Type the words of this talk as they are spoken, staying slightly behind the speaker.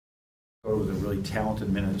It was a really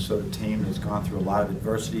talented Minnesota team that's gone through a lot of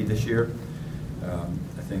adversity this year.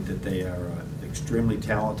 I think that they are extremely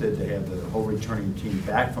talented. They have the whole returning team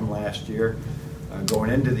back from last year.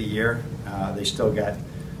 Going into the year, they still got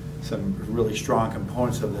some really strong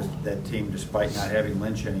components of that team despite not having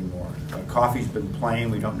Lynch anymore. Coffey's been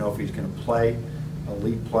playing. We don't know if he's going to play.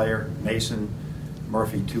 Elite player. Mason,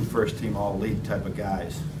 Murphy, two first-team all-league type of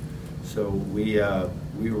guys. So we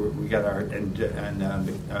got our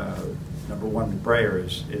number one McBrayer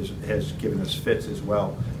has given us fits as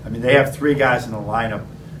well. I mean, they have three guys in the lineup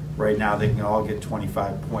right now. They can all get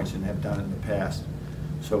 25 points and have done it in the past.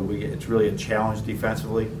 So it's really a challenge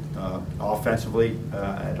defensively. Offensively,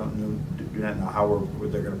 I do not know how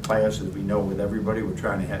they're going to play us. As we know with everybody, we're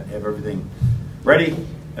trying to have everything ready,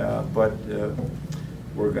 but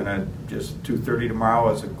we're going to just 2:30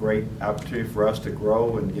 tomorrow is a great opportunity for us to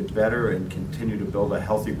grow and get better and continue to build a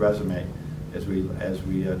healthy resume as we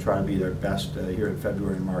try to be their best here in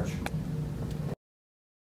February and March.